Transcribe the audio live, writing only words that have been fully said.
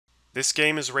This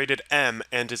game is rated M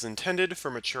and is intended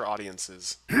for mature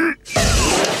audiences.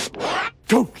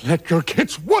 Don't let your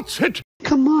kids watch it!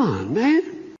 Come on,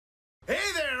 man. Hey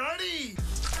there, Artie!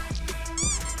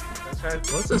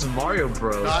 What's this Mario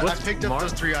Bros? No, I picked up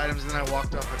those 3 items and then I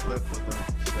walked off a cliff with them.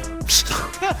 So.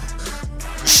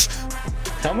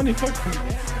 How many fucking...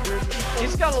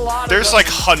 He's got a lot of There's them. like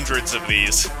hundreds of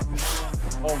these.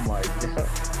 Oh my god.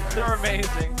 They're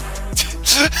amazing.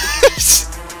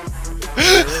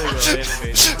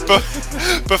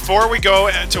 Before we go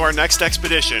to our next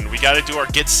expedition, we gotta do our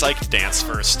get psyched dance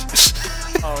first.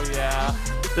 Oh yeah.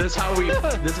 This is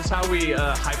how we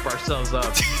hype ourselves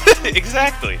up.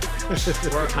 Exactly.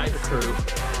 We're a hype crew.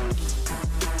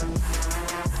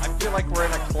 I feel like we're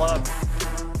in a club.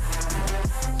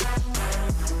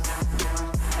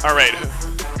 Alright.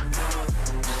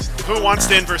 Who wants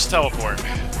to inverse teleport?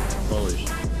 Holy shit.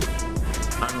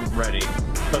 I'm ready.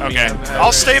 Put Okay. me in.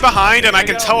 I'll stay behind and I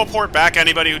can teleport back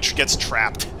anybody who gets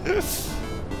trapped.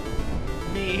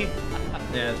 Me.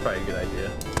 Yeah, that's probably a good idea.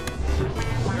 Here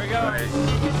we go. Alright.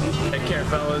 Take care,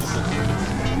 fellas.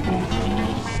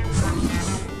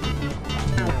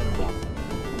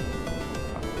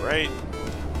 Right.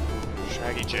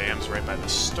 Shaggy JM's right by the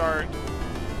start.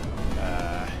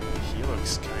 He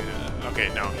looks kinda... Okay,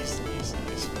 no, he's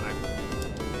fine.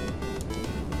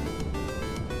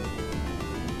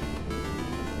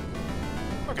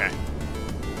 Okay.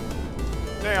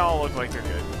 They all look like they're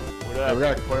good. We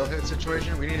got a coil head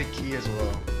situation. We need a key as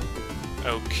well.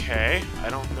 Okay. I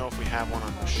don't know if we have one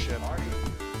on the ship.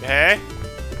 Hey?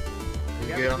 Can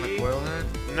you get on the coil head?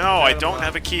 No, I don't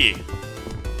have a key.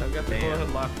 I've got the coil head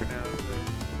locked for now.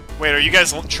 Wait, are you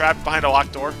guys trapped behind a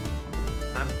locked door?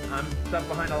 I'm stuck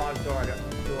behind a locked door. I got the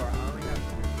door. I only have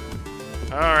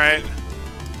two. Alright.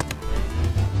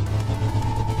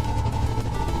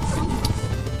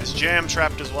 Is Jam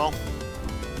trapped as well?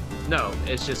 No,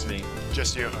 it's just me.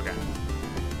 Just you? Okay.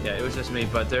 Yeah, it was just me.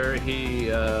 But we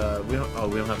don't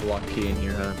have a lock key in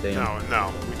here, huh? Damn.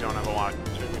 No, we don't have a lock.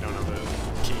 We don't have a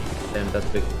key. Damn, that's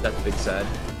big. That's big sad.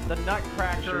 The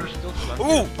Nutcracker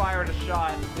Ooh! fired a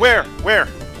shot. Where?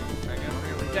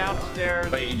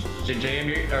 Downstairs. Wait,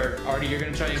 JM, or Artie, you're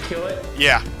gonna try and kill it?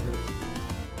 Yeah.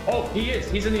 Oh, he is.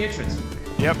 He's in the entrance.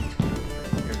 Yep.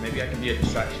 Here, maybe I can be a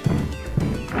distraction.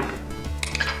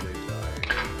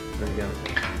 There we go.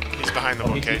 He's behind the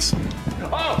bookcase.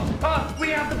 Oh!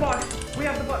 We have the bot! We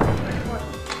have the bot!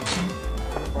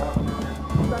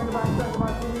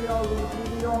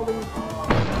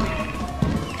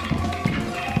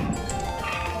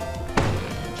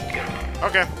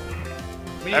 Okay.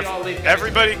 We need all these guys.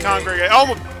 Everybody congregate.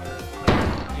 Oh!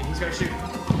 Yeah, he's gonna shoot.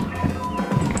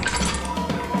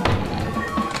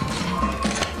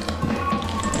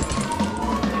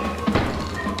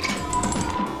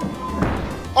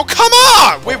 Oh, come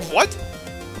on! Wait, what?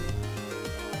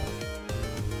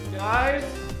 Guys.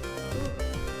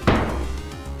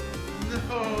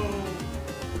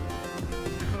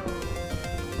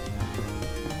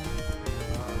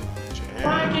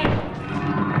 Lagging.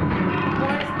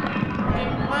 Why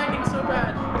is it lagging so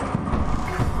bad?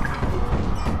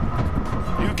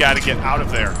 You gotta get out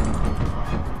of there.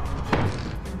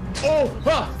 Oh!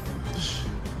 Ah!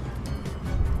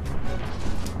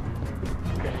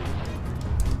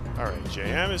 Alright,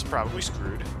 JM is probably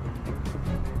screwed.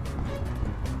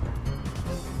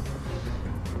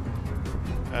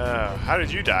 How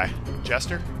did you die?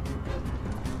 Jester?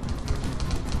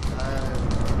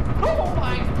 Oh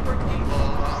my freaking!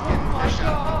 Oh my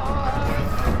god!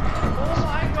 Oh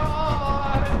my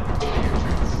god!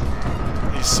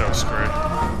 He's so screwed.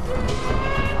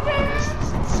 This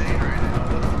is insane right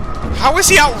now. How is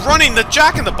he outrunning the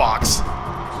Jack-in-the-Box? How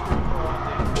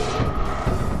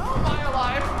am I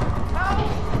alive? How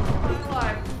am I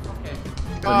alive? Okay.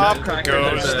 Up Nutcracker,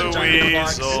 goes there's a the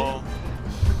Jack-in-the-Box. weasel.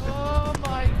 Oh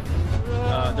my.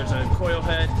 There's a coil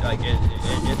head. Like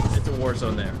it's a war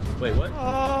zone there. Wait, what?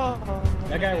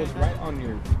 That guy was right on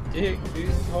your dick, dude.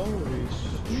 Holy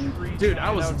shit. Dude,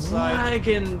 I was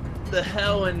lagging the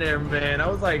hell in there, man. I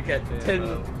was like at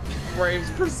 10 frames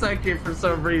per second for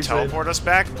some reason. Teleport us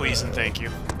back, please, and thank you.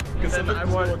 And then I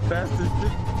went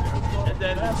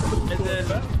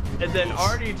and then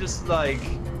Artie just like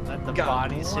Let the got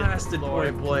bodies hit blasted the floor.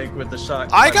 point blank with the shot.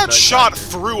 I got shot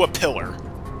through a pillar.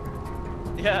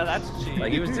 Yeah, that's cheap.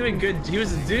 Like he was doing good. He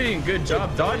was doing a good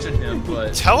job dodging him,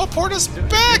 but Teleport us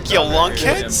back, you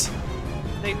lunkheads!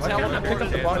 They why can't I pick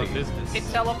up the teleported body? him. They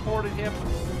teleported him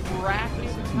racking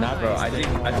Nah, bro. I think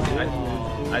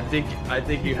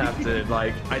you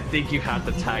have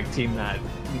to tag team that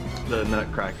the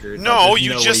Nutcracker. No, There's you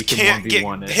no way just can can't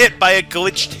 1v1 get it. hit by a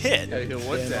glitched hit.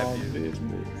 What's that?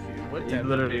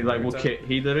 literally like will kick.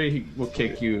 He literally will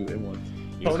kick you in one.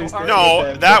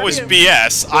 No, that was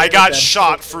BS. I got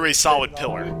shot through a solid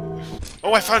pillar.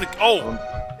 Oh, I found it. Oh,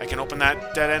 I can open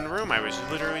that dead-end room I was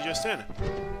literally just in.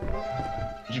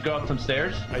 Did you go up some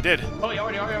stairs? I did. Oh, yeah,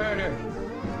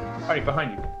 already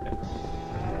behind you.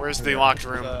 Where's the locked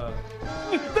room?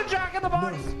 The Jack in the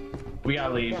Box! We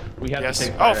gotta leave. We have to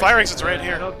take Oh, fire exit's right I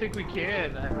here. don't think we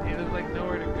can. There's like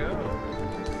nowhere to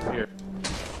go. Here.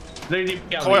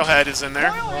 Coil head is in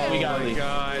there. We gotta leave.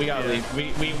 God, We gotta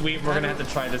leave. We're gonna have to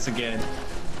try this again.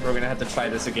 We're gonna have to try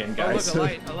this again, Oh, guys.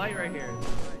 look, a light right here.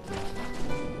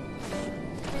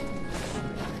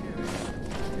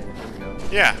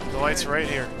 Yeah, the light's right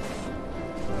here.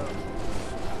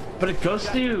 But it goes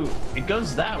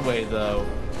that way though.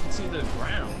 To the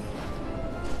ground.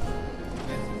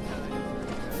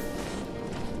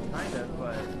 Kind of,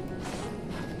 but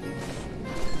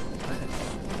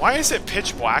Why is it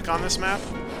pitch black on this map?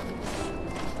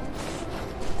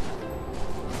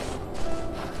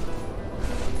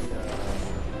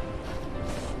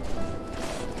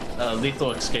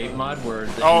 Lethal escape mod where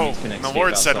the Oh, enemies can escape the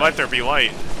Lord said, outside. "Let there be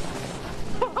light."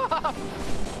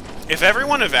 If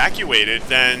everyone evacuated,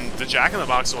 then the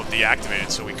Jack-in-the-Box will deactivate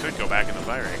it, so we could go back in the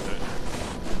fire exit.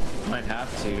 Might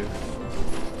have to.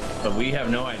 But we have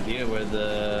no idea where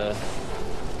the...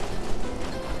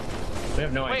 We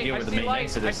have no idea where the main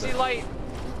exit is. I see light.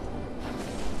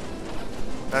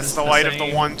 That's Is the this light the of the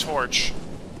same? one torch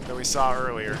that we saw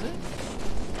earlier.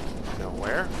 No,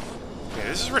 where? Okay,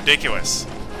 this is ridiculous.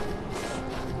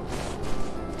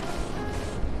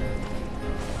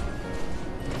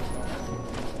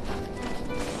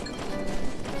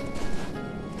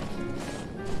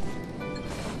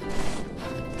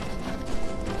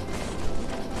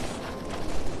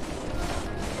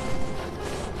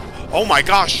 Oh my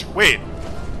gosh, wait.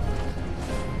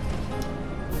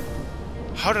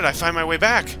 How did I find my way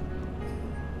back?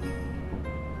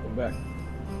 Go back.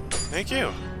 Thank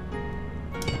you.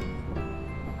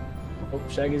 Oh,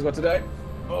 Shaggy's about to die.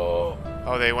 Oh.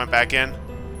 Oh, they went back in?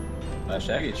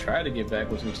 Shaggy tried to get back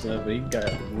with some stuff, but he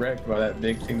got wrecked by that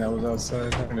big thing that was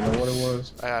outside. I don't even know what it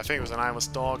was. I think it was an eyeless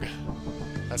dog.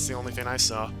 That's the only thing I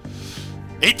saw.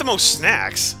 Ate the most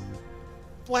snacks?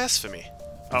 Blasphemy.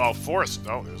 Oh, forest.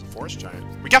 Oh, there's a forest giant.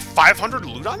 We got 500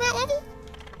 loot on that level?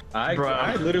 I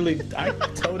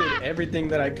toted everything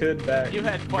that I could back. You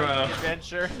had quite an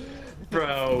adventure.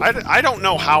 Bro. I don't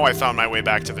know how I found my way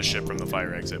back to the ship from the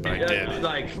fire exit, but I did.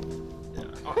 Like,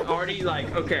 Artie, like,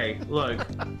 okay, look,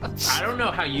 I don't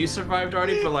know how you survived,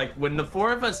 Artie, but like, when the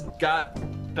four of us went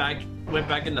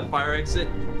back in the fire exit,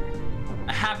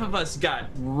 half of us got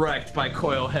wrecked by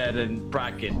Coilhead and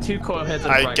Bracket. 2 Coilheads and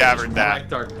Bracket. I gathered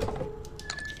that.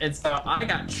 And so I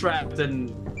got trapped in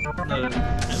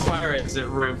the fire exit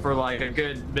room for like a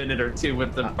good minute or 2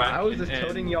 with the Bracket. I was just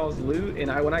toting y'all's loot,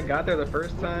 and when I got there the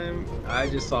first time, I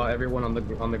just saw everyone on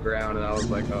the ground, and I was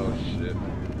like, oh shit.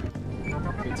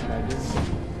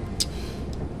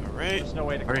 Alright. There's no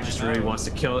way to Artie climb just out. really wants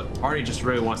to kill it. Artie just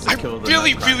really wants to I kill the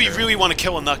really, Nutcracker. really want to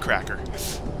kill a nutcracker.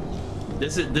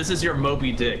 This is your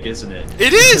Moby Dick, isn't it?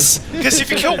 It is! Because if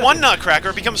you kill one nutcracker,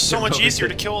 it becomes so much easier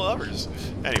to kill others.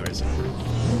 Anyways.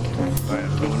 Alright,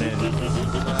 I'm going in.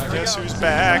 Guess who's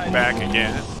back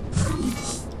again?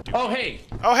 Oh hey!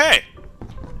 Oh, hey!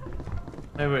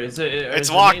 Wait, is It's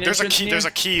the locked. main There's a entrance key. near? There's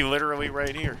a key literally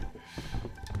right here.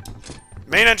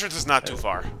 Main entrance is not too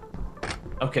far.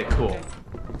 Okay, cool.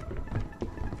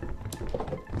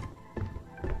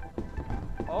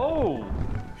 Oh!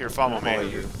 Here, follow Follow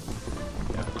me. you.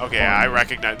 Okay, I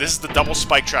recognize. This is the double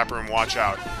spike trap room. Watch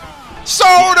out.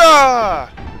 Soda!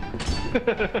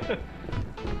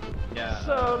 Yeah.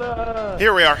 Soda!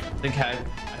 Here we are. I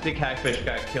think Hackfish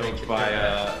got killed by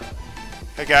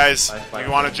Hey guys, Bye.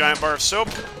 you want a giant bar of soap?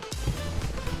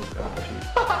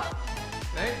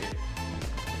 Thank you.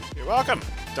 You're welcome.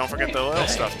 Don't forget the little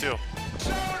stuff too.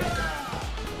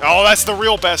 Oh, that's the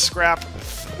real best scrap.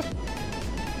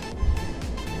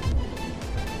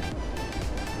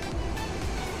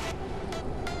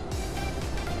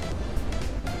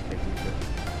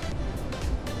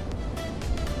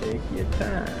 Take your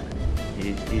time.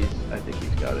 I think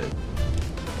he's got it.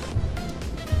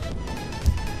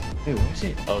 Hey, where is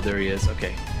he? Oh, there he is.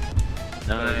 Okay.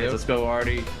 Nice. Let's go,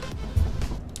 Artie.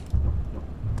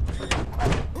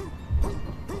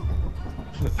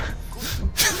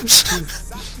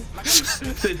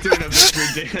 They're doing a victory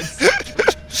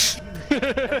dance.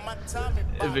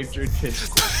 A victory dance.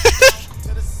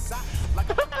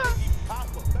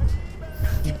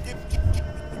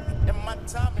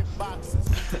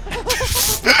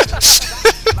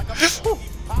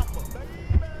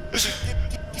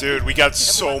 Dude, we got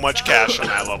so much cash on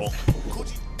that level.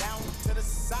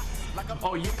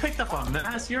 Oh, you picked up a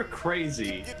mask? You're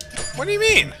crazy. What do you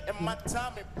mean?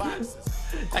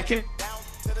 I can't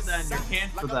that in your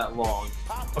hand for that long.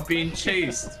 Of being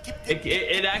chased.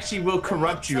 It actually will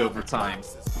corrupt you over time.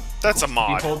 That's a You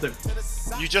mod. told it.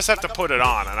 You just have to put it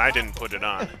on, and I didn't put it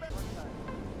on.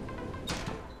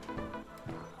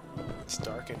 It's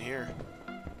dark in here.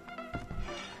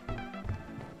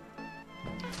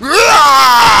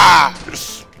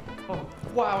 Oh,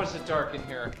 wow, is it dark in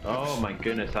here? Oh my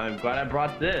goodness, I'm glad I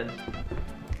brought this.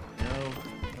 No.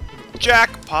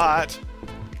 Jackpot!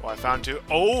 Oh, I found two.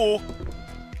 Oh!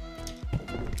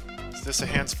 Is this a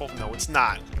hands full? No, it's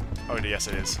not. Oh, yes,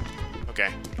 it is. Okay.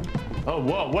 Oh,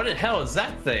 whoa, what the hell is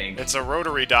that thing? It's a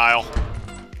rotary dial.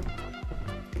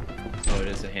 Oh, it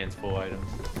is a handful item.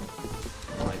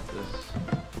 I like this.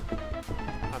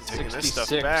 I'm taking this 66.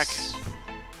 stuff back.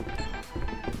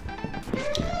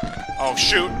 Oh,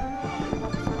 shoot!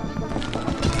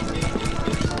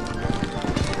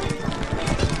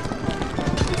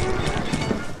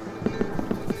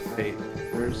 Hey,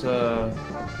 there's a...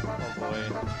 Oh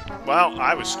boy. Well,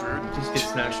 I was screwed. Just get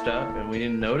smashed up and we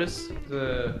didn't notice?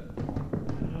 The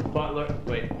Butler,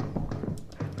 wait.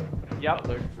 Yep.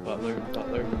 Butler.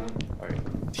 Alright,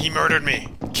 He murdered me.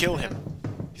 Kill him.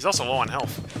 He's also low on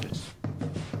health.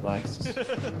 relax.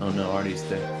 Oh no, Artie's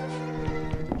dead.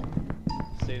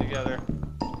 Stay together.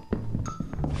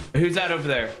 Who's that over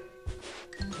there?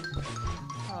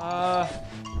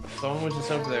 Someone was just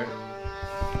over there.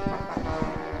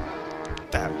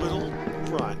 That little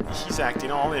runt. He's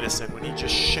acting all innocent when he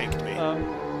just shanked me.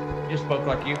 You spoke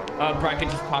like you. Bracken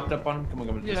just popped up on him. Come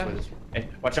on, Yeah. this way. Hey,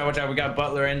 watch out, We got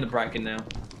Butler and the Bracken now.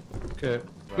 okay.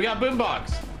 We got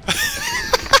Boombox.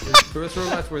 First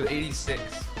robots were 86.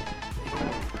 Yeah,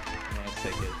 let's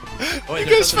take it. Oh, wait, You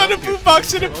there's guys found a something else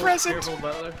boombox here. in a present. Careful,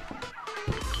 Butler.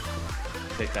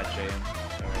 Take that,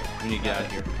 JM. Alright, we need to get out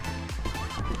of here.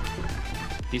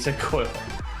 He's a coil.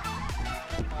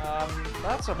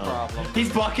 that's a problem.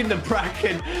 He's blocking the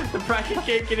Bracken. The Bracken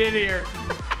can't get in here.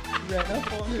 What,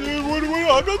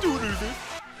 I'm not doing anything.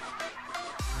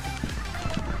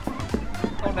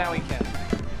 Oh, now he can.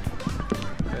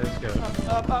 Okay, let's go.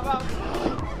 Up.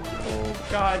 Oh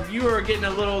god, you are getting a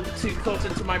little too close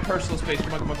into my personal space.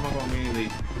 Come on. We need to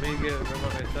leave. Let me get a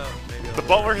robot myself. Maybe I'll The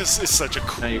butler is such a No,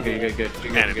 cool you're good. You're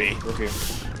good. enemy. Look here.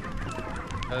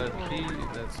 key.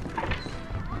 That's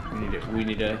We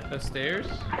need a upstairs.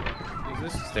 Is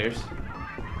this stairs.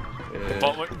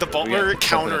 The butler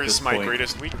counter is my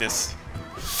greatest weakness.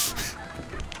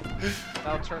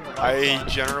 Now turn the lights I on.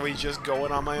 generally just go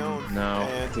it on my own. No, I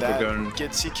And think we're that going-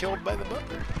 gets you killed by the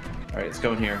butler. Alright, let's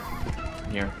go in here.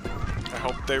 Here. I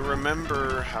hope they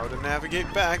remember how to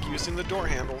navigate back using the door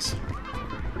handles.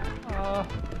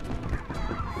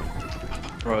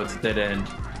 Bro, it's a dead end.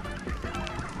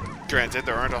 Granted,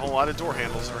 there aren't a whole lot of door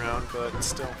handles around, but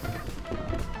still.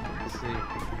 Let's see.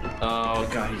 Oh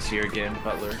god, he's here again,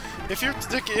 Butler. If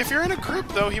you're in a group,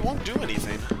 though, he won't do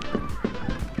anything.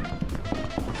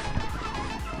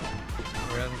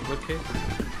 Around the bookcase.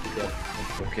 Yep,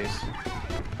 bookcase.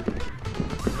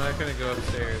 I'm not gonna go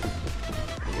upstairs.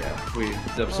 Yeah,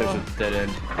 the upstairs is a dead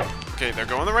end. Okay, they're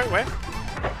going the right way.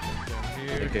 Down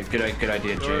here. Okay, good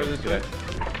idea, Door James. this Good way.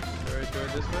 Door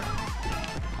this way.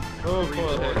 Oh,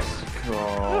 coil hits.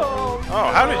 Oh.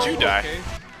 Oh, how did you die?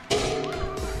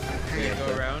 Okay,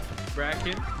 go around.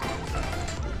 Bracken.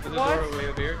 There's a What? doorway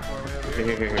over here. Doorway over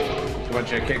here. Here. Come on,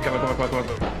 Jake. Come on.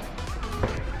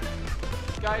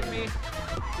 Guide me.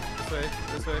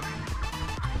 This way.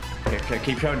 Okay,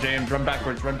 keep showing, James. Run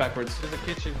backwards. There's a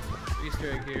kitchen.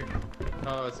 Easter egg here.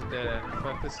 Oh, it's a dead end.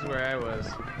 Fuck, this is where I was.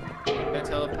 That's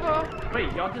teleport.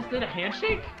 Wait, y'all just did a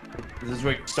handshake? This is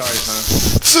where it started,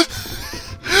 huh?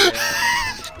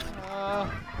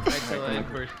 I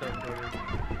first teleported.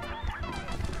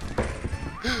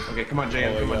 Okay, come on,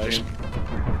 James. James.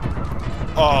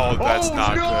 Oh, that's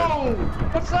not no!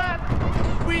 What's that?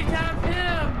 We have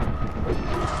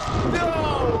him!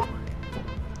 No!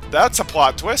 good. That's a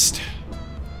plot twist.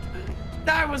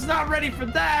 I was not ready for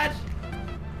that!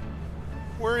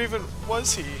 Where even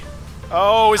was he?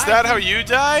 Oh, is that how you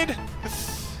died?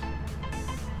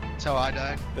 That's how I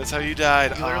died. That's how you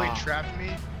died. He literally Ah. trapped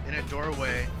me in a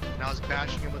doorway, and I was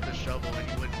bashing him with a shovel, and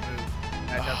he wouldn't move.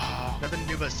 I had nothing to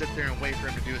do but sit there and wait for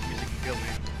him to do his music and kill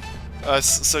me.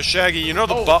 So Shaggy, you know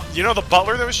the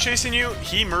butler that was chasing you?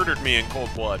 He murdered me in cold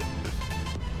blood.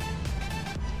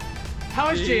 How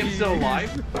is James still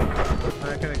alive? I'm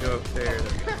not gonna go upstairs.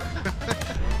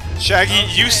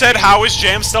 Shaggy, you said how is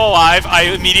Jam still alive? I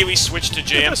immediately switched to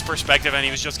Jam's perspective, and he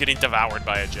was just getting devoured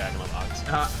by a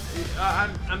Jagamalox.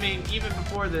 I mean, even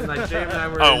before then, like Jay and I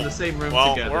were Oh, in the same room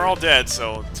well, together. we're all dead,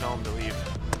 so tell him to leave.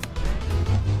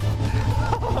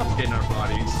 in our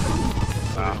bodies.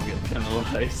 Wow. We don't get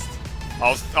penalized.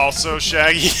 Also,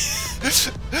 Shaggy,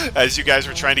 as you guys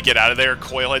were trying to get out of there,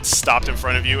 Coil had stopped in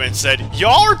front of you and said,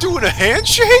 "Y'all are doing a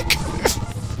handshake?"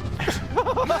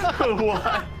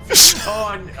 What?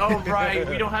 Oh, right.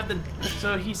 We don't have the.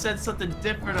 So he said something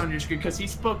different on your screen because he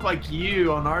spoke like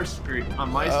you on our screen,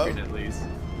 on my screen at least.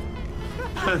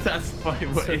 That's funny.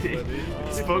 He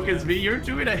spoke as me. You're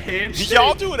doing a handshake.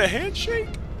 Y'all doing a handshake?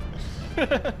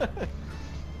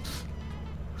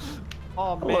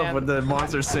 Oh I love man, when the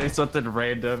monsters say something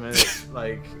random and it's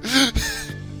like.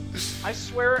 I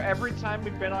swear every time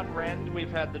we've been on Rend,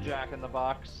 we've had the Jack in the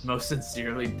Box. Most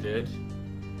sincerely did.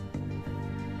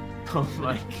 Oh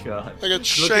my god. I got Look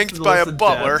shanked at the by a list of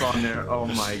butler. deaths on there. Oh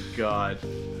my god.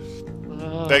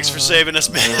 Thanks for saving us,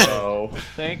 man. Bro.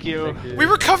 Thank you. We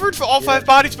recovered for all 5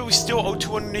 bodies, but we still owe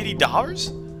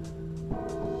 $280?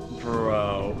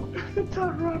 Bro.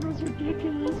 That run was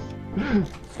ridiculous.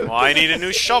 Well, I need a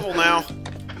new shovel now.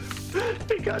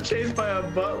 He got chased by a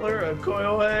butler, a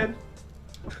coil head.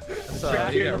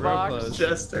 Jack in the Box.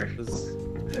 Jester.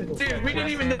 Dude, we didn't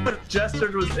even know Jester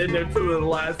was in there till the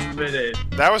last minute.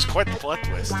 That was quite the plot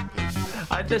twist.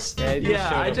 I just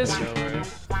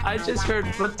heard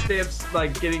footsteps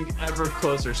like getting ever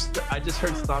closer. I just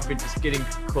heard stomping just getting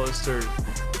closer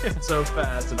so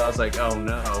fast, and I was like, oh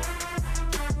no.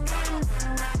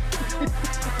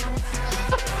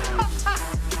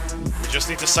 We just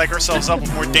need to psych ourselves up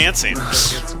with more dancing. Good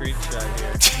screenshot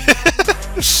here.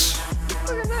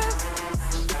 Look at that.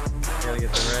 Gotta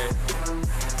get the right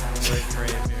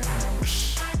frame here.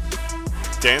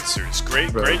 Dancers,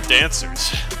 great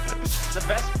dancers. The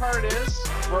best part is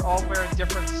we're all wearing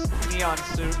different neon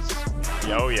suits.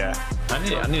 Oh yeah.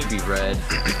 I need to be red.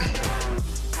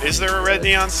 Is there a red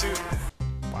neon suit?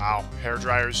 Wow,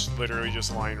 hairdryer's literally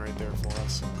just lying right there for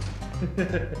us.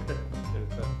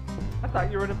 I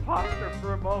thought you were an imposter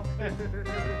for a moment.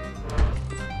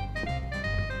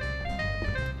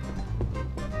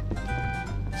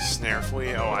 Snare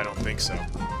flea? Oh, I don't think so.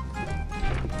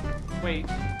 Wait,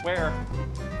 where?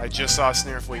 I just saw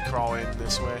Snare flea crawl in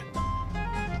this way.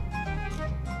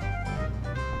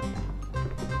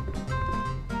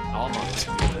 Almost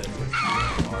good.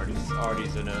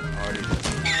 Artie's in it.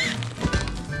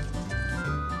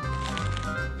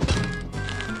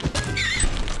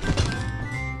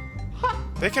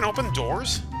 They can open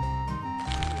doors?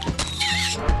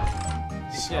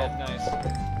 Yeah, nice.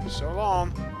 So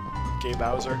long, Gay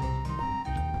Bowser.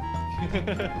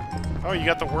 Oh, you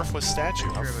got the worthless statue.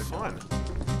 How fun.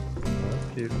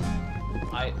 Cute.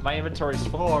 My inventory's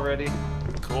full already.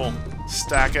 Cool.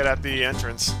 Stack it at the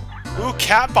entrance. Ooh,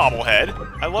 cat bobblehead.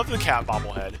 I love the cat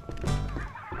bobblehead.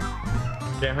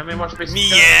 Damn, how many more spaces?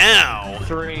 Meow!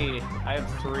 3. I have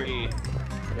 3.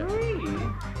 3.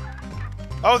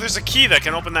 Oh, there's a key that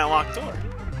can open that locked door.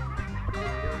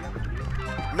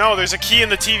 No, there's a key in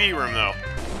the TV room, though.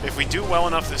 If we do well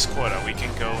enough this quota, we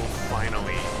can go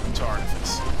finally to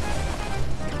Artifice.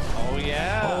 Oh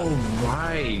yeah. Oh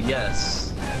right,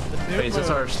 yes. Wait, is this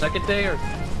our second day or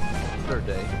third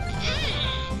day?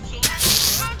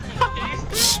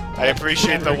 I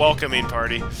appreciate the welcoming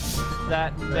party.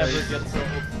 That never gets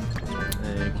old.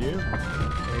 Thank you.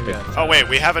 Oh wait,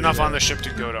 we have enough on the ship to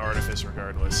go to Artifice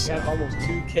regardless. We got almost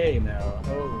 2K now.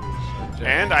 Holy shit.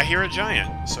 And I hear a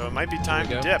giant, so it might be time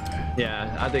to dip.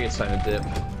 Yeah, I think it's time to dip.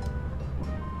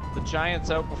 The giant's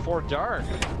out before dark.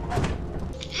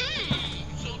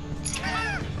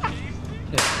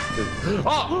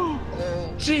 Oh!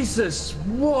 Jesus!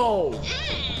 Whoa!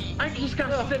 I just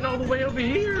got sitting all the way over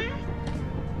here.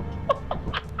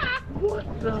 What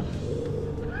the?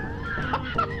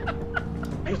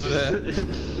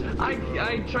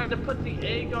 I tried to put the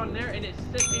egg on there and it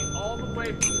sent me all the way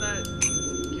from that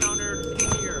counter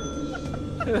here.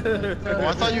 Oh,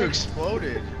 I thought you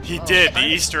exploded. He did. The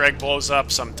Easter egg blows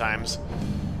up sometimes.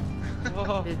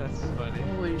 Oh, that's funny.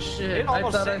 Holy shit!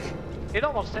 It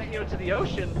almost sent you into the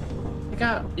ocean.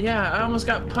 I almost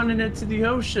got punted into the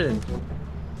ocean.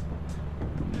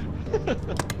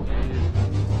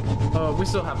 Oh, we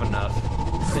still have enough,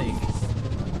 I think.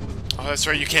 Oh, that's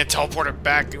right. You can't teleport it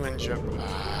back when you.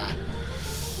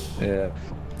 Yeah.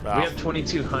 Wow. We have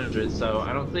 2,200, so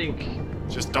I don't think.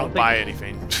 Just don't buy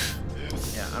anything.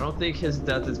 Yeah, I don't think his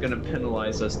death is gonna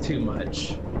penalize us too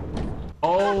much.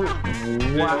 Oh,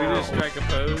 wow. We just strike a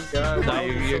pose. No,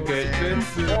 you're good.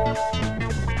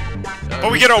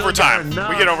 But we get overtime.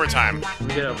 We get overtime. We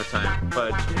get overtime.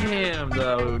 But damn,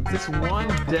 though, this one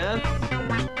death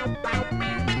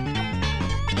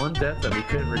that we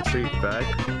couldn't retrieve back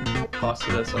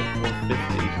costed us like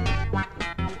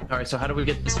 450. All right, so how do we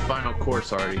get this final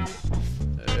course, Artie?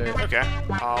 Okay,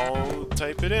 I'll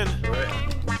type it in.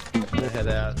 Head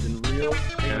out in real.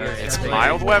 It's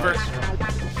mild weather.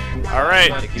 All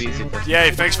right. Take it easy.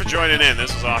 Yay! Thanks for joining in.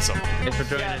 This was awesome. Thanks for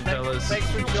joining, fellas. Thanks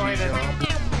for joining.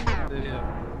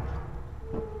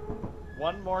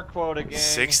 One more quote again.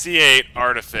 68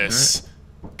 Artifice.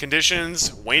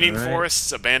 Conditions: waning All right.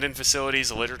 forests, abandoned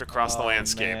facilities littered across the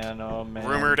landscape. Man, oh man.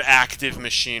 Rumored active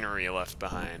machinery left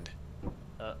behind.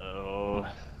 Uh-oh.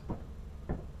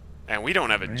 And we don't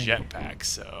have a jetpack,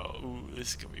 so ooh, this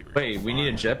is gonna be real Wait, we fun.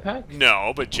 need a jetpack?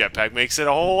 No, but jetpack makes it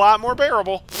a whole lot more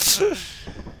bearable.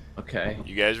 Okay.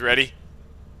 You guys ready?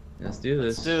 Let's do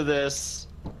this. Let's do this.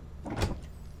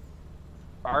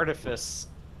 Artifice.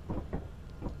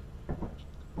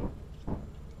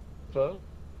 What?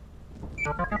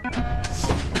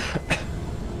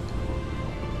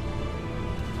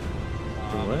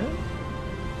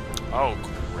 Oh,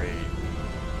 great.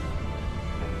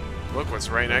 Look what's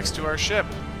right next to our ship.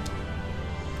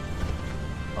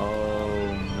 Oh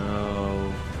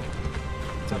no.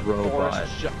 It's a robot.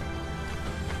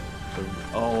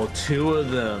 Oh, two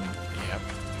of them. Yep.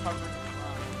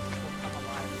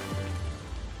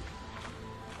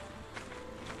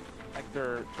 Like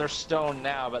they're stoned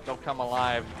now, but they'll come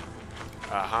alive.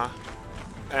 Uh-huh.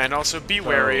 And also be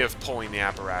wary of pulling the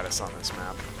apparatus on this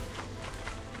map.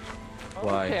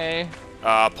 Why? Okay.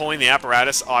 Pulling the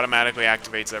apparatus automatically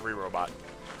activates every robot.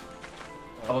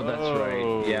 Oh, that's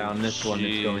right. Yeah, on this one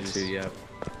it's going to, yeah.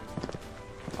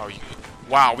 Oh,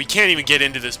 wow, we can't even get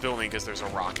into this building because there's a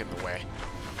rock in the way.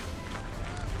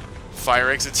 Fire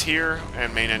exit's here,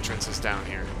 and main entrance is down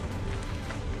here.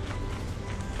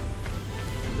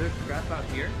 Is there scrap out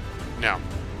here? No.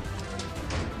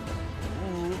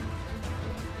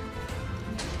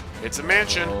 It's a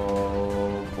mansion.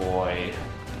 Oh boy.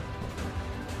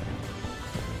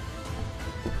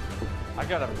 I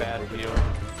got a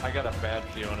bad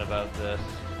feeling about this.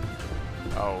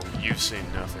 Oh, you've seen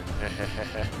nothing.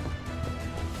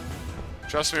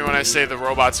 Trust me when I say the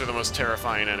robots are the most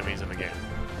terrifying enemies in the game.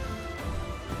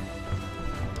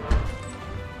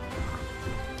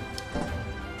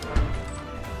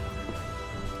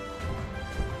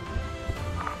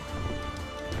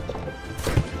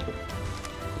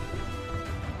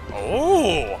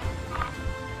 Oh!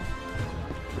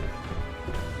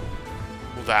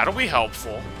 Well, that'll be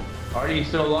helpful. Are you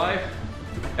still alive?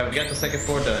 Yeah, we got the second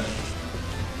floor done.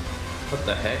 What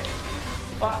the heck?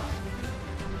 What?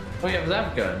 Oh, you have a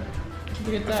zap gun.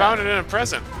 Look at I that. found it in a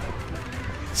present.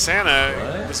 Santa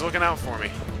What? is looking out for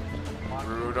me.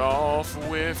 Rudolph,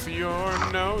 with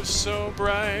your nose so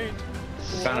bright,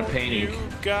 Found a won't painting. you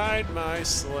guide my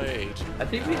sleigh. I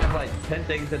think we have like 10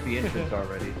 things at the entrance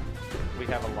already. We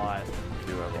have a lot.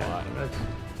 We do have a lot.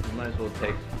 We might as well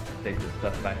take this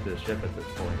stuff back to the ship at this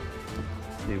point.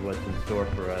 See what's in store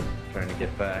for us trying to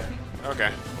get back.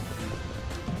 Okay.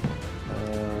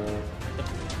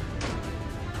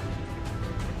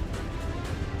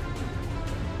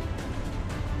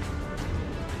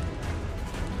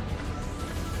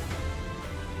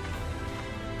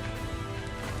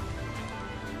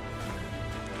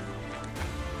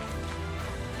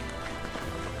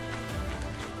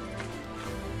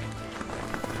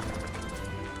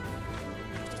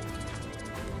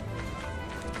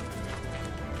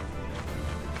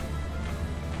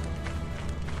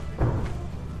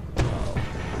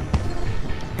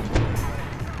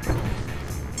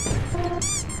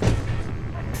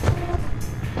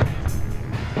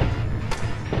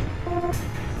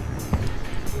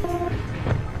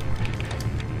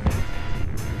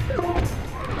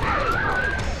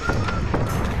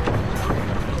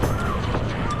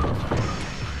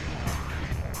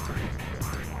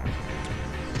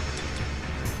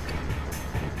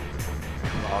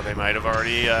 They might have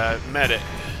already met it.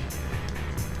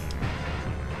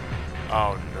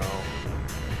 Oh no.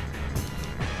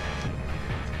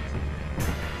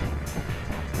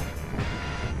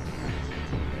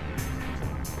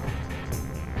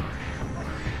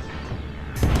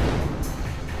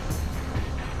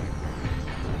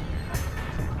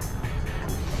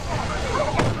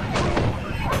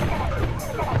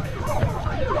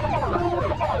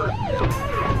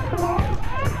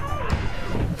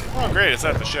 Oh great, it's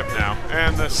at the ship now,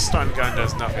 and the stun gun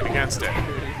does nothing against it.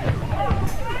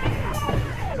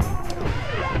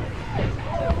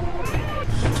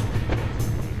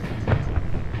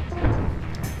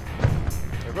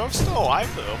 They're both still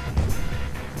alive though.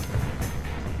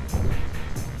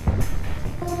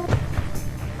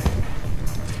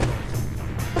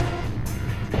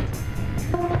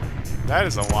 That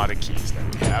is a lot of keys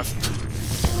that we have.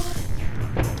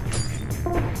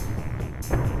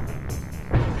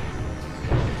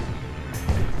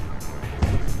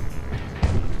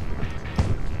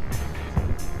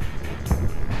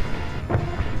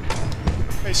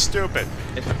 Play stupid.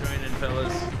 Thanks for joining,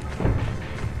 fellas.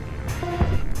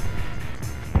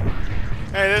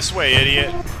 Hey, this way,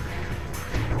 idiot.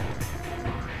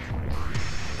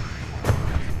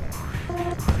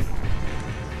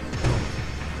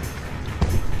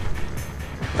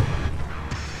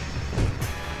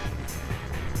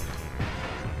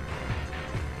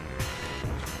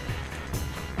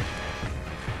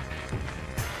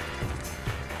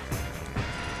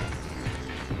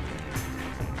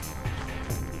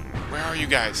 Where are you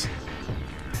guys?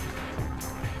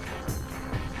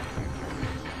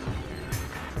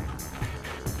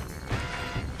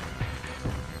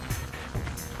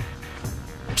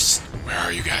 Psst, where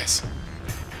are you guys?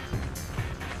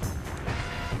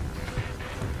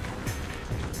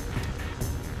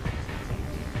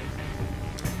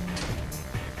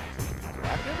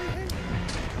 Grabbed everything?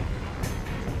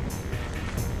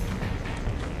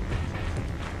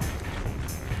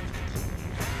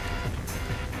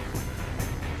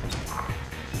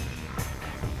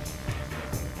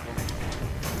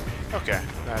 Okay,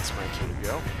 that's my cue to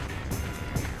go.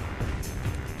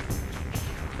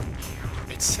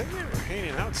 It said they were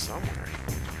hanging out somewhere.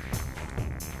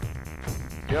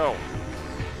 Yo.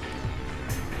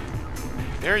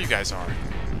 There you guys are.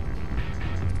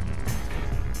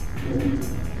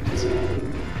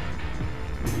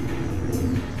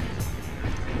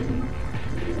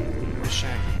 Where's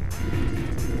Shaggy?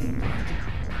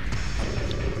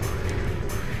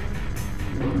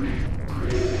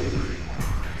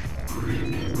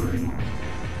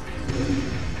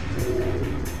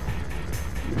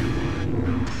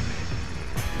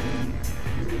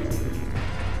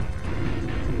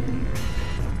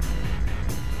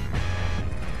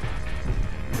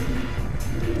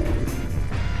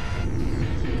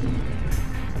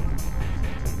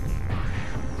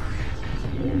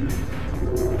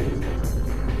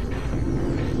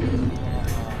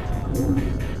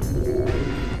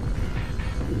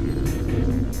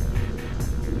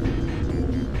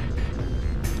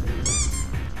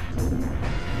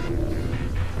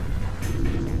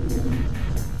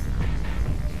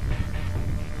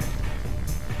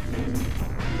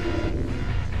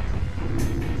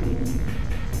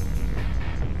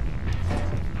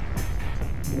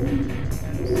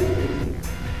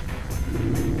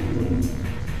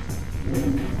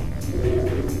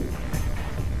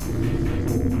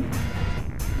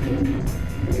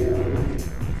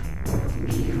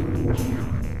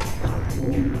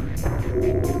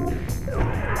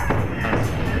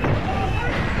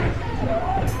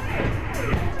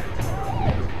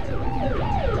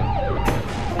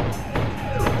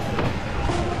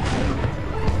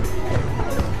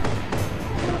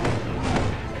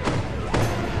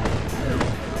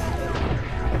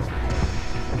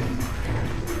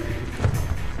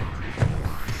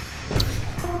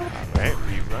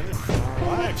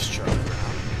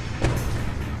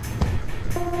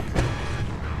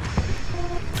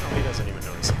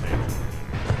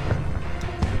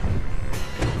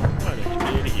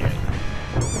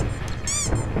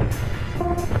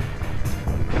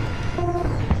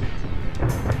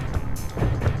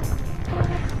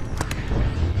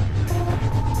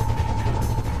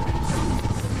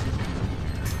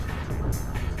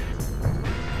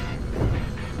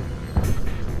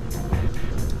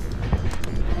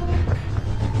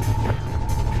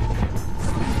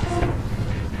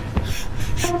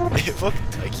 It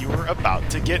looked like you were about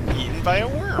to get eaten by a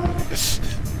worm.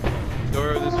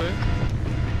 Door this way?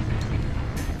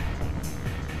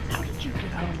 How did you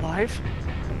get out alive?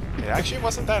 It actually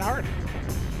wasn't that hard.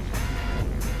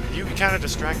 You kind of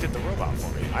distracted the robot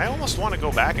for me. I almost want to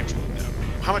go back and...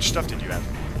 How much stuff did you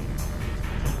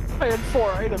have? I had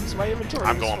 4 items. My inventory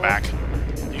I'm was going full. back.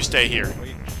 You stay here. Wait.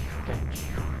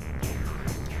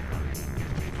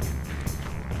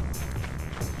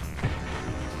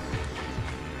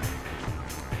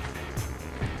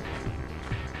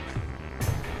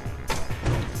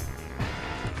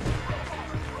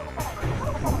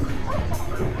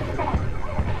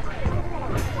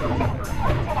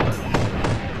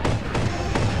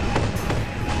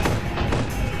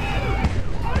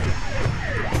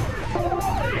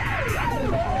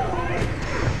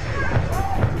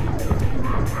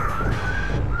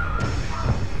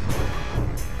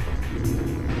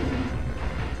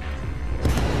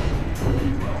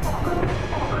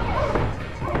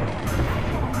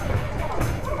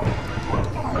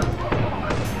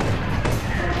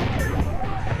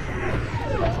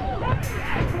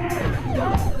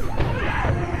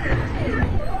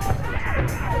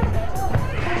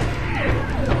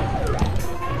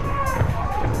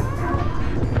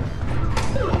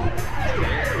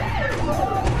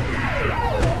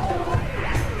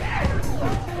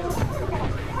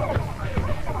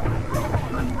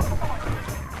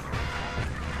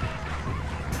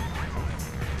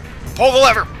 Pull the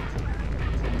lever!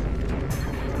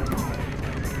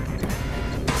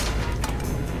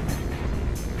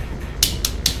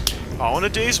 All in a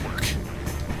day's work.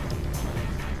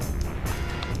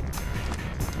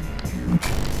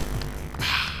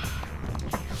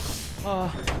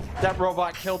 That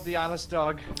robot killed the Isla's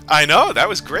dog. I know, that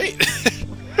was great.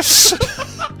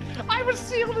 I was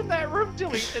sealed in that room till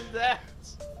he did that.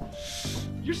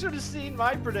 You should have seen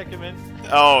my predicament.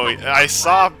 Oh, I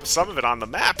saw some of it on the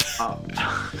map.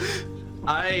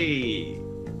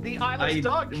 The Isla's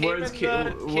dog came words in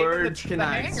can the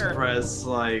I hangar. express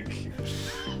like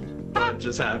what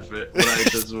just happened? What I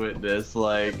just witnessed?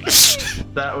 Like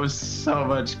that was so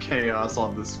much chaos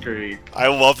on the screen. I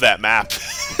love that map.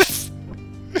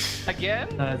 Again?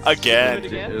 Again. Do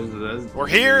it again? We're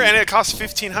here and it costs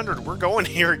 1,500. We're going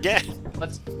here again.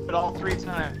 Let's do it all 3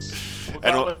 times.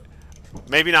 And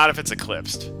maybe not if it's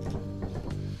eclipsed.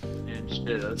 And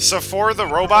shit. So for the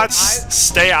robots,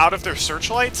 stay out of their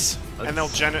searchlights, and they'll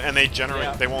generate.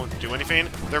 Yeah. They won't do anything.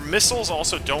 Their missiles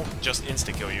also don't just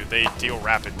insta kill you; they deal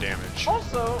rapid damage.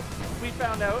 Also, we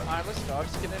found out Isla's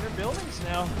dogs can enter buildings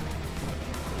now.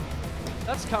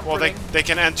 That's comforting. Well, they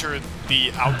can enter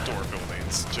the outdoor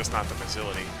buildings, just not the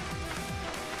facility.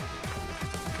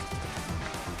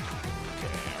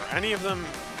 Okay, are any of them?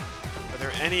 Are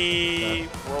there any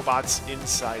robots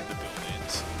inside the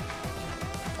buildings?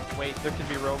 Wait, there can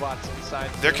be robots inside.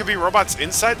 There can be robots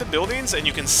inside the buildings, and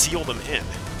you can seal them in.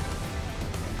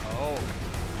 Oh.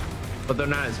 But they're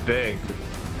not as big.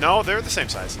 No, they're the same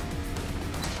size.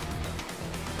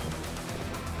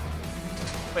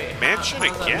 Wait, Mansion how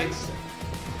does that again? make sense?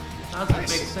 How does that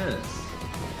make sense?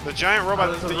 The giant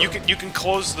robot. Oh, You can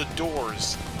close the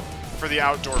doors for the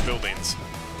outdoor buildings.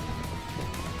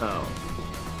 Oh.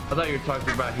 I thought you were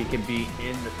talking about he can be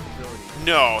in the facility.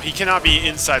 No, he cannot be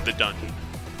inside the dungeon.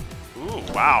 Ooh,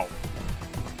 wow.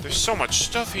 There's so much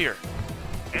stuff here.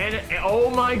 And oh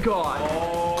my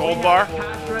god! Gold We bar. have a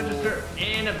cash register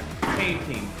and a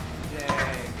painting.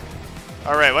 Dang.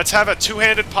 All right, let's have a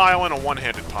two-handed pile and a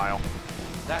one-handed pile.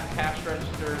 That cash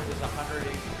register is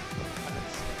 180.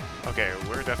 Okay,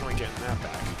 we're definitely getting that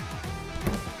back.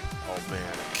 Oh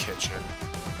man, a kitchen.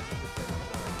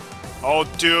 Oh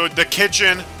dude, the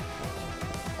kitchen!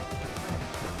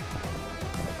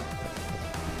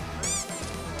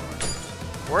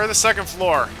 We're on the second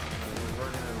floor.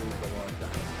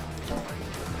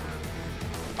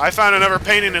 I found another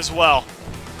painting as well.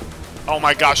 Oh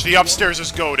my gosh, the upstairs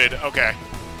is goated. Okay.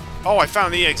 Oh, I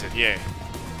found the exit. Yay.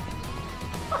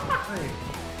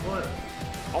 What?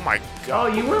 Oh my Oh,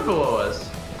 god. you were below us.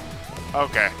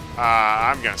 Okay.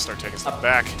 I'm gonna start taking stuff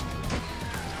back.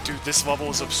 Dude, this level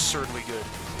is absurdly good.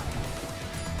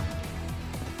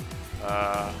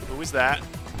 Who is that?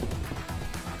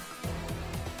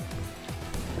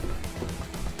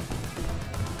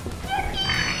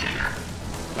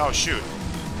 Oh, shoot.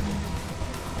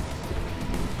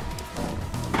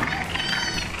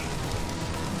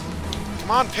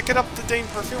 Come on, pick it up, the dang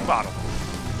perfume bottle.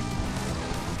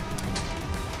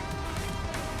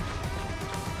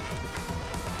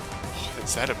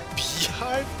 Is that a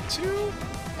beehive, too?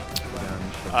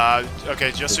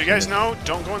 Okay, just so you guys know,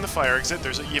 don't go in the fire exit.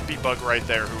 There's a yippee bug right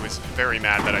there who is very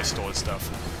mad that I stole his stuff.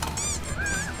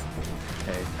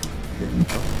 Okay.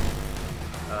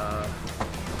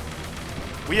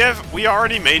 We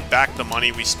already made back the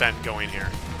money we spent going here.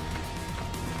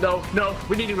 No,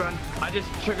 we need to run. I just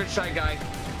triggered Shy Guy.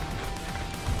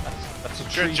 That's a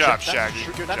Good tree job, gi- that's a Shaggy.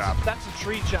 tr- Good that's- job. That's a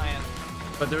tree giant.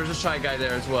 But there's a Shy Guy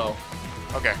there as well.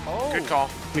 Okay, Oh. good call.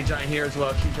 Tree Giant here as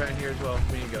well. Tree Giant here as well.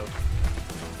 We need to go.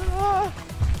 Ah.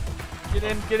 Get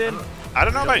in, get in. I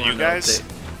don't know We about don't you want guys, to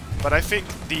but I think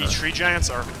the tree giants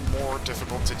are more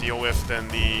difficult to deal with than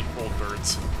the old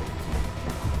birds.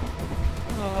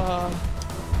 I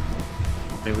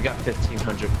mean, we got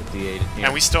 1,558 in here.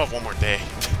 And we still have one more day.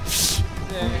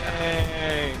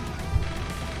 Dang.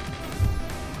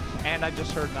 And I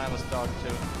just heard Nyla's dog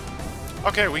too.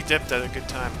 Okay, we dipped at a good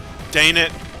time. Dang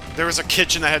it. There was a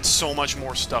kitchen that had so much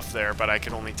more stuff there, but I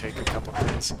could only take a couple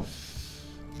minutes.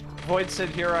 Void said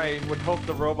here I would hope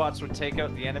the robots would take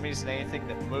out the enemies and anything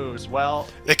that moves. Well,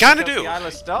 They kinda took do. The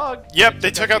eyeless dog. Yep,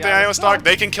 they took out the iOS dog.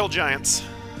 They can kill giants.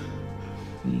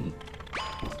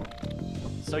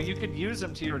 So you could use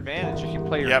them to your advantage if you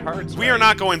play your Yep. cards. We right. are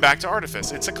not going back to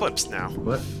Artifice. It's eclipsed now.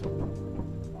 What?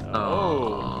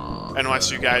 Oh.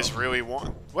 Unless you guys really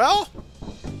want. Well,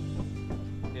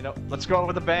 You know, let's go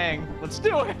with a bang. Let's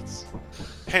do it.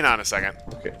 hang on a second.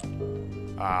 Okay.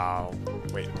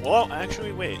 Wait. Well,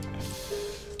 actually, wait.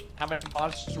 How many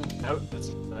monsters out?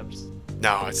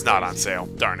 No, it's not on sale.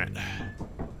 Darn it.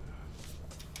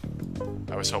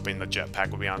 I was hoping the jetpack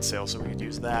would be on sale so we could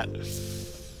use that.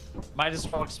 Might as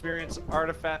well experience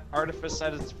Artifice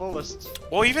at its fullest.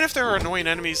 Well, even if there are annoying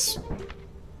enemies...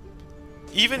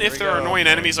 Even if we there are go. annoying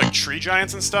enemies like tree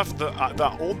giants and stuff,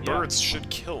 the old birds should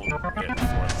kill it for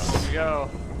us. Here we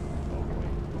go.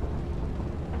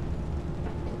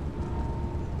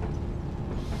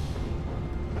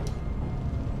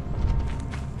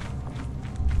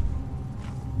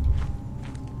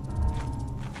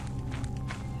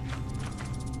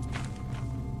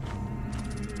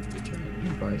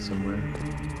 Buy somewhere.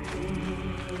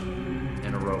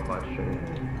 And a robot shade.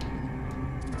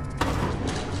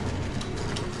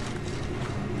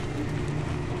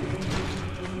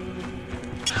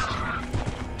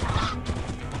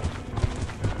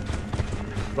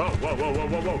 Whoa, whoa, whoa, whoa,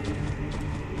 whoa,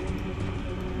 whoa.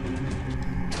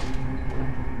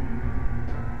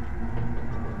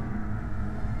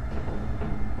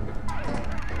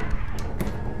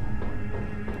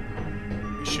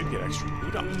 We should get extra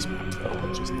loot on this map, though,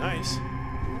 which is nice.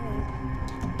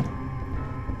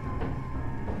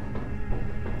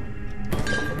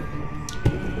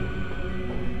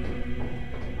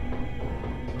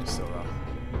 So,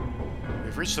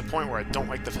 we've reached the point where I don't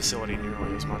like the facility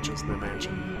nearly as much as the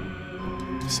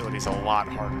mansion. The facility's a lot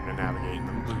harder to navigate,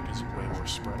 and the loot is way more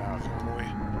spread out normally.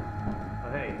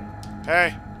 Oh, hey.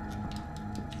 Hey!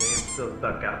 I'm still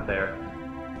stuck out there.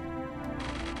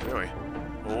 Really?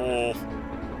 Oh.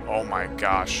 Oh my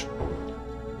gosh.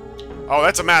 Oh,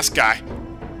 that's a masked guy.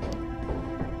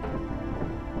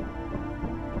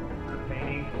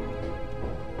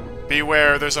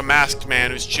 Beware, there's a masked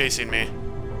man who's chasing me.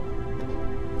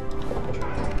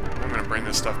 I'm gonna bring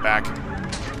this stuff back.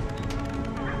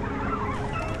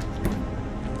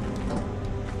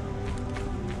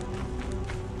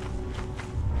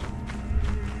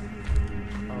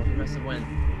 Oh, he must have went.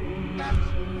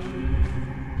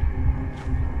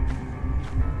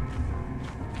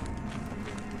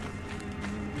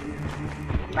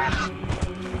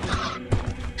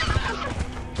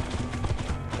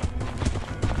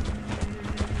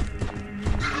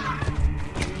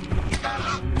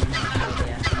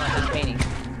 Painting.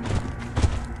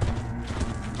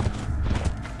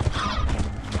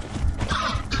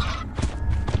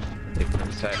 Take some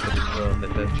time for this little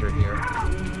adventure here.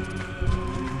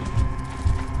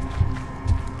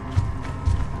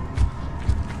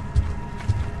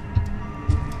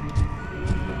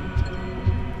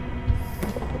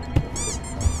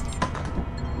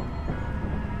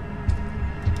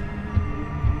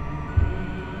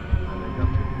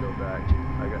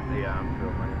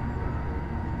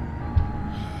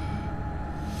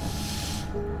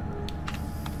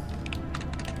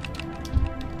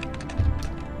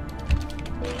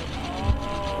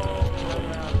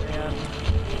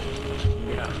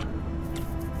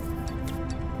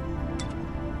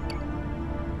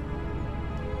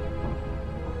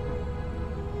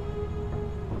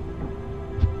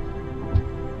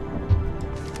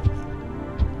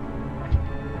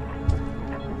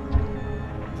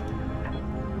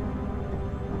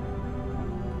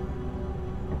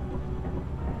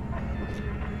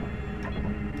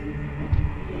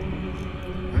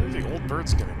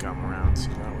 Bird's gonna come around, so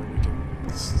that way we can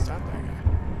stop that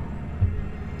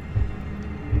guy.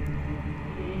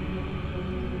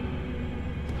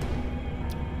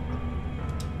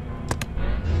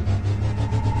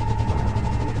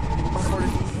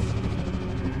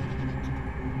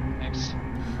 Thanks.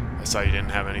 I saw you didn't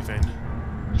have anything.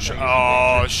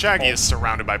 Oh, Shaggy is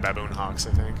surrounded by baboon hawks,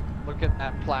 I think. Look at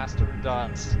that plaster of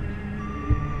dots.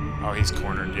 Oh, he's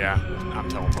cornered, yeah. I'm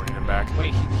teleporting him back.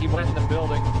 Wait, he went in the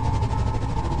building.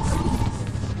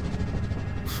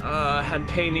 Had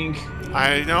painting.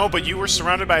 I know, but you were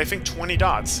surrounded by, I think, 20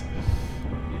 dots.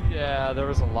 Yeah, there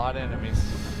was a lot of enemies.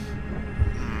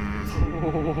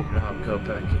 I'll go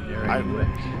back in there anyway.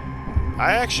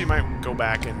 I actually might go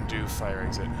back and do fire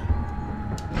exit.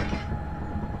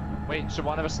 Wait, should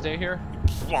one of us stay here?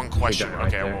 Long question.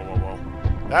 Right Okay, there. whoa, whoa, whoa.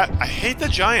 I hate the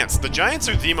giants. The giants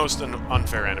are the most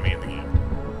unfair enemy in the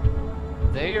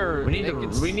game. They are.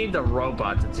 We need the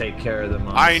robot to take care of them.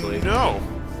 I Honestly. know.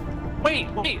 Wait!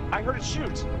 I heard it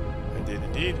shoot. I did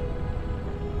indeed.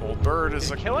 Old bird is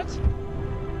Did a... it kill it?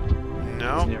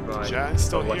 No. He's nearby. Giant's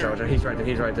still Watch here. out, watch out. He's right there.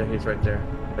 He's right there. He's right there.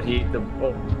 But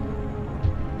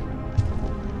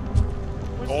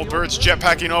Old bird's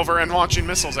jetpacking over and launching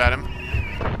missiles at him.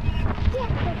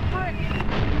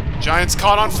 Giant's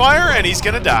caught on fire and he's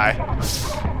gonna die.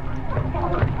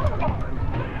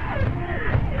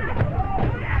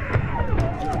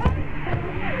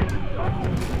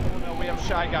 Oh no, we have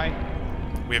Shy Guy.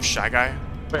 We have Shy Guy.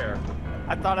 Where?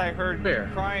 I thought I heard Where?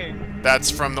 crying.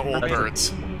 That's from the old Okay.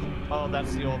 birds. Oh,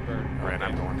 that's the old bird. All right,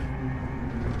 I'm going.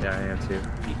 Yeah, I am too.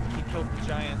 He killed the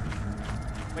giant.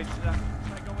 Wait, should I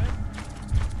go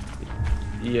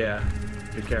in? Yeah,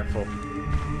 be careful.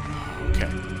 Okay.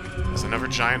 There's another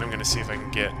giant. I'm gonna see if I can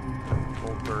get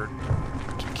old bird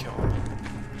to kill him.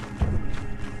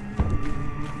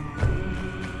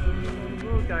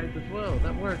 Little guys as well.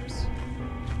 That works.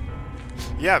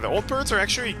 Yeah, the old birds are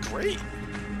actually great.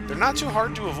 They're not too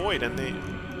hard to avoid, and they...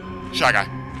 Shy Guy.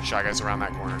 Shy Guy's around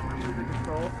that corner. I'm losing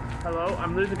control. Hello,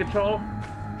 I'm losing control.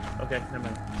 Okay, never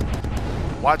mind.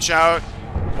 Watch out.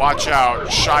 Watch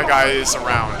out. Shy Guy is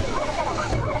around.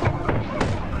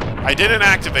 I didn't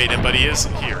activate him, but he is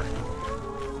here.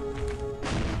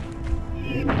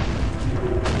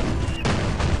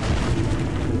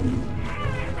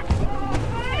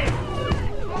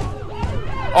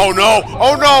 Oh no!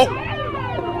 Oh no!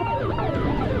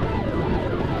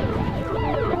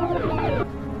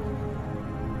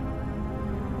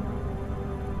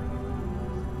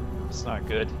 It's not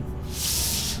good.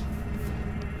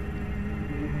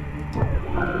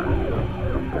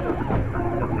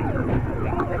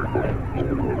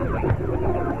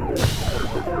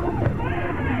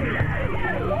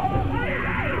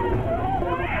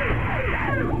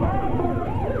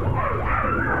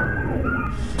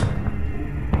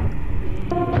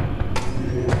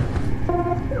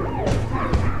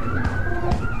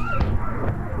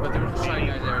 But there was a shy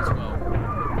guy there as well.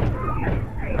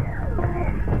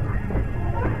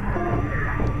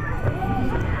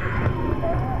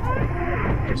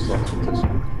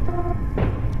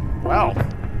 Well,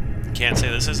 can't say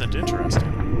this isn't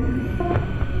interesting.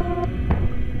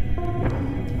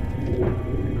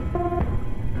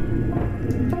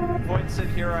 Void said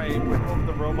here I hope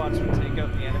the robots would take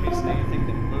out the enemies and anything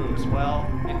that moves. Well,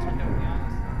 it turned out the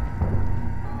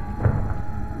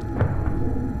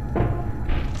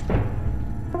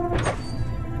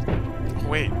Oh,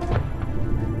 wait.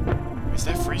 Is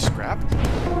that free scrap?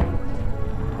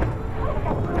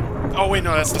 Oh wait,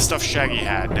 no, that's the stuff Shaggy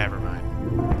had. Never mind.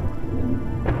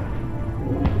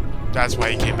 That's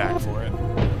why he came back for it.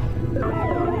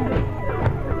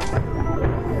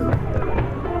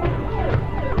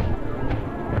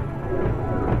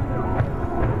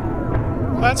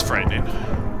 Well, that's frightening.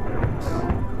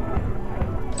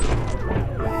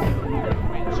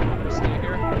 Wait, should I stay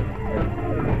here?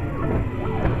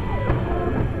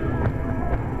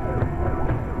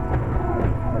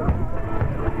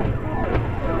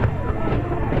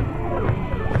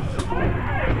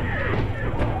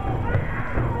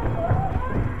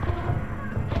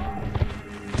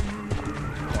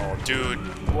 Dude,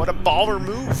 what a baller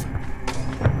move!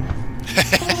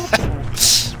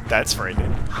 That's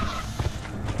frightening.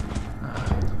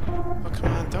 Oh,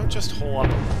 come on, don't just hole up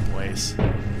in one place.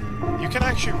 You can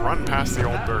actually run past the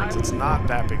old birds. It's not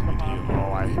that big of a deal.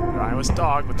 Oh, I was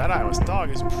dog, but that Iowa's dog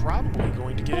is probably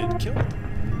going to get killed.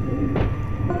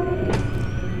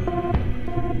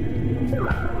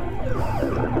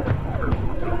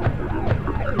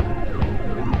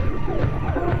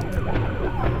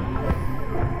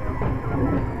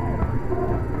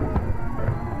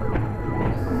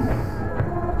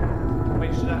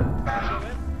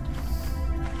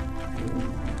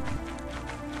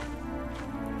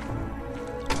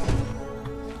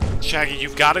 Shaggy,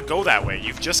 you've got to go that way.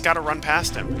 You've just got to run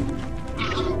past him.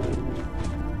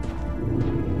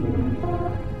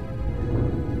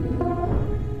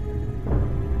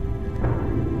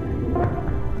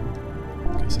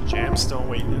 Okay, so Jam's still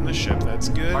waiting in the ship. That's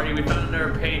good. Party, we found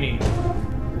another painting.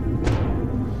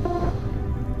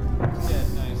 Yeah,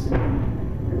 nice.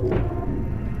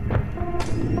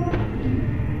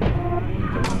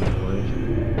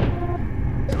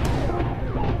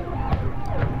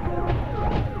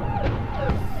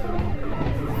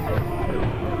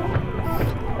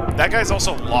 That guy's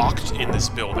also locked in this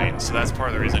building, so that's part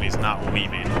of the reason he's not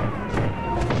leaving.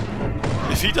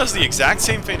 If he does the exact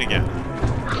same thing again...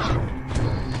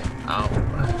 Ow.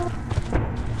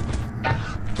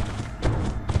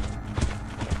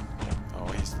 Oh,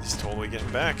 he's totally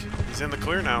getting back. He's in the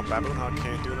clear now. Baboon Hawk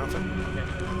can't do nothing.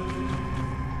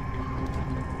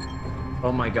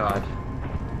 Oh my god.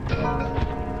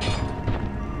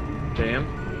 Jam?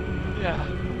 Yeah.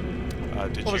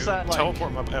 Did What you was that like?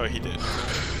 teleport my... Oh, he did.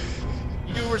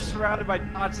 You were surrounded by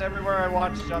dots everywhere I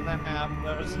watched on that map.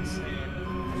 That was insane.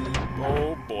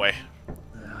 Oh, boy.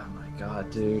 Oh my god,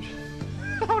 dude.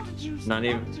 How did you... Not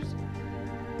even...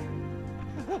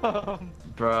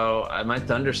 Bro, my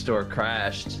Thunderstore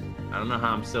crashed. I don't know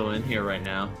how I'm still in here right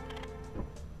now.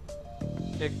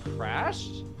 It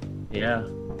crashed? Yeah.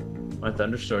 My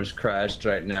Thunderstore's crashed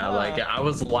right now. Like, I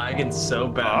was lagging so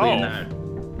badly in that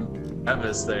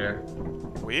crevice there.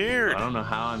 Weird. I don't know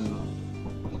how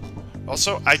I'm.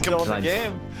 Also, I Still in the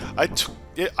game.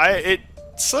 it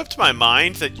slipped my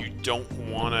mind that you don't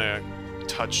want to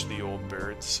touch the old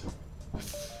birds.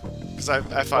 Because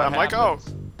I'm like, oh,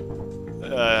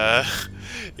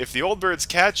 if the old birds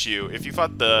catch you, if you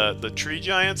thought the tree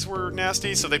giants were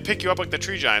nasty, so they pick you up like the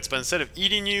tree giants, but instead of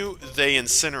eating you, they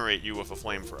incinerate you with a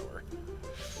flamethrower.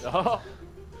 Oh.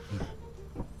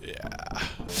 Yeah.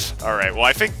 All right. Well,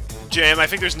 I think, Jam, I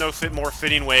think there's no more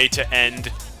fitting way to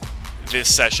end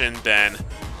this session than.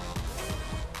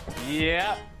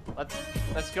 Yeah.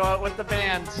 Let's go out with the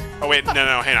band. Oh wait, no,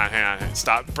 hang on.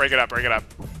 Stop. Break it up.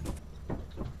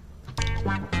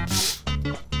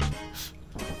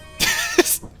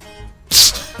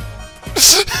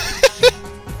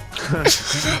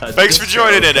 Thanks for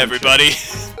joining in, everybody.